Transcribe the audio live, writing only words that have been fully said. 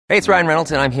Hey, it's Ryan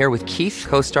Reynolds, and I'm here with Keith,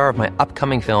 co-star of my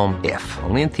upcoming film, If,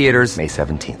 only in theaters May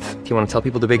 17th. Do you want to tell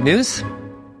people the big news?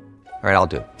 All right, I'll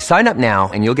do it. Sign up now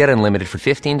and you'll get unlimited for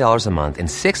 $15 a month and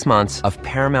 6 months of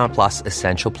Paramount Plus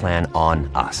Essential Plan on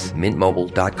us.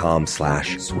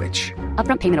 MintMobile.com/switch.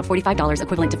 Upfront payment of $45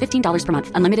 equivalent to $15 per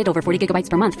month. Unlimited over 40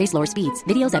 gigabytes per month. Face lower speeds.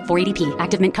 Videos at 480p.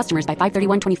 Active Mint customers by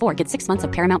 531.24 get 6 months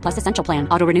of Paramount Plus Essential Plan.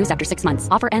 Auto renews after 6 months.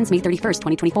 Offer ends May 31st,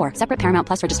 2024. Separate Paramount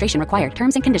Plus registration required.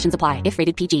 Terms and conditions apply if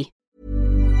rated PG.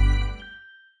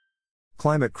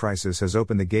 Climate crisis has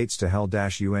opened the gates to hell.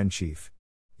 UN Chief.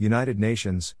 United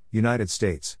Nations, United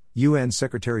States, UN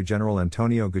Secretary-General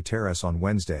Antonio Guterres on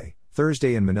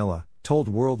Thursday in Manila, told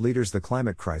world leaders the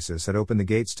climate crisis had opened the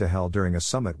gates to hell during a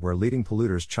summit where leading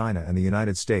polluters China and the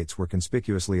United States were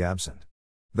conspicuously absent.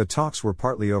 The talks were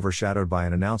partly overshadowed by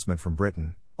an announcement from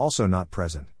Britain, also not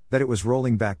present, that it was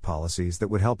rolling back policies that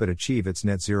would help it achieve its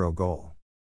net zero goal.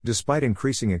 Despite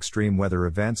increasing extreme weather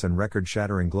events and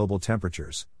record-shattering global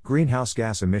temperatures, greenhouse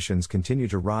gas emissions continue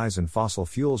to rise and fossil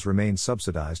fuels remain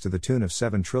subsidized to the tune of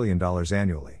 $7 trillion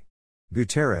annually.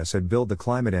 Guterres had billed the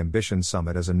Climate Ambition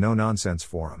Summit as a no-nonsense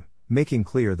forum, making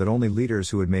clear that only leaders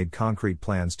who had made concrete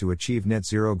plans to achieve net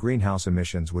zero greenhouse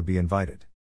emissions would be invited.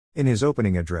 In his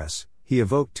opening address, he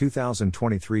evoked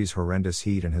 2023's horrendous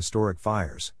heat and historic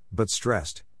fires, but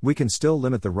stressed, "We can still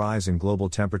limit the rise in global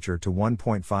temperature to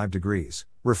 1.5 degrees,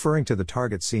 referring to the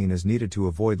target seen as needed to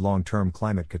avoid long-term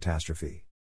climate catastrophe.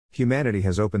 Humanity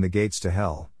has opened the gates to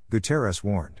hell," Guterres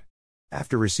warned.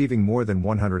 After receiving more than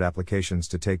 100 applications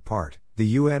to take part, the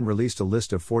UN released a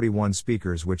list of 41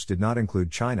 speakers which did not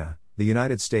include China, the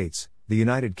United States, the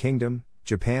United Kingdom,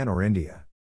 Japan or India.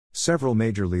 Several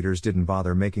major leaders didn't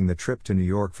bother making the trip to New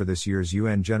York for this year's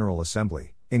UN General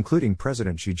Assembly, including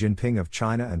President Xi Jinping of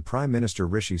China and Prime Minister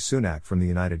Rishi Sunak from the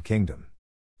United Kingdom.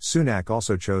 Sunak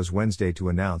also chose Wednesday to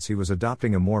announce he was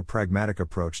adopting a more pragmatic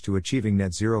approach to achieving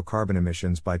net zero carbon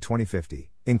emissions by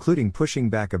 2050, including pushing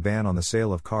back a ban on the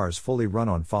sale of cars fully run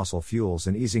on fossil fuels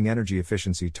and easing energy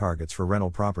efficiency targets for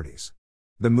rental properties.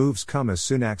 The moves come as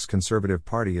Sunak's Conservative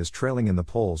Party is trailing in the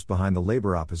polls behind the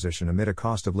Labour opposition amid a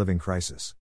cost of living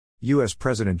crisis. U.S.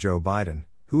 President Joe Biden,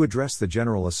 who addressed the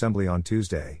General Assembly on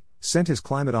Tuesday, sent his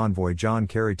climate envoy John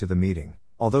Kerry to the meeting,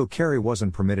 although Kerry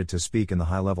wasn't permitted to speak in the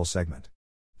high-level segment.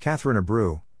 Catherine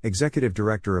Abreu, executive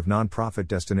director of nonprofit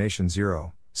Destination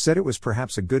Zero, said it was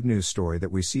perhaps a good news story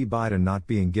that we see Biden not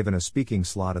being given a speaking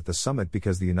slot at the summit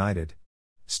because the United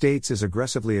States is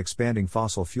aggressively expanding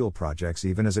fossil fuel projects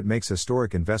even as it makes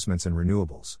historic investments in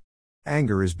renewables.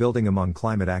 Anger is building among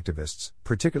climate activists,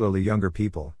 particularly younger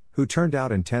people, who turned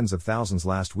out in tens of thousands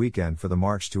last weekend for the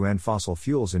March to End Fossil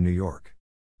Fuels in New York.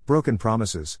 Broken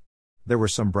promises. There were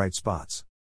some bright spots.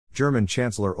 German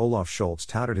Chancellor Olaf Scholz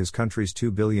touted his country's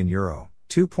 €2 billion,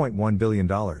 $2.1 billion,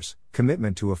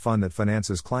 commitment to a fund that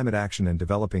finances climate action in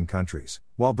developing countries,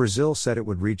 while Brazil said it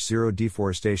would reach zero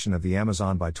deforestation of the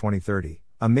Amazon by 2030,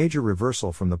 a major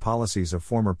reversal from the policies of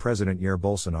former President Jair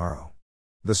Bolsonaro.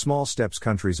 The small steps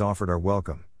countries offered are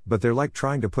welcome, but they're like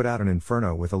trying to put out an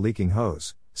inferno with a leaking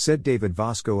hose, said David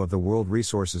Vasco of the World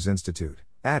Resources Institute,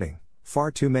 adding,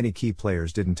 "Far too many key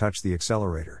players didn't touch the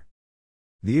accelerator."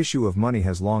 The issue of money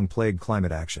has long plagued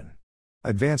climate action.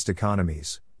 Advanced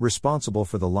economies, responsible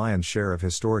for the lion's share of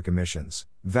historic emissions,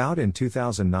 vowed in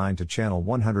 2009 to channel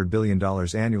 $100 billion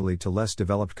annually to less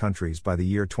developed countries by the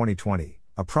year 2020,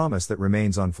 a promise that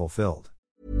remains unfulfilled.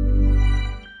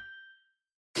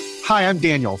 Hi, I'm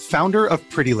Daniel, founder of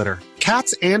Pretty Litter.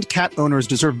 Cats and cat owners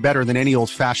deserve better than any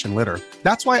old-fashioned litter.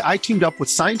 That's why I teamed up with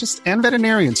scientists and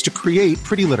veterinarians to create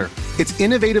Pretty Litter. Its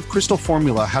innovative crystal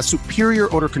formula has superior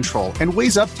odor control and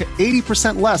weighs up to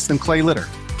 80% less than clay litter.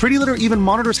 Pretty Litter even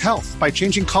monitors health by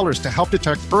changing colors to help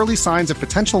detect early signs of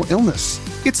potential illness.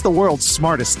 It's the world's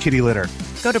smartest kitty litter.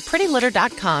 Go to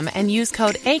prettylitter.com and use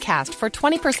code ACAST for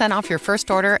 20% off your first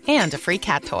order and a free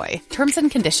cat toy. Terms and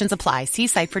conditions apply. See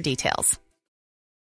site for details.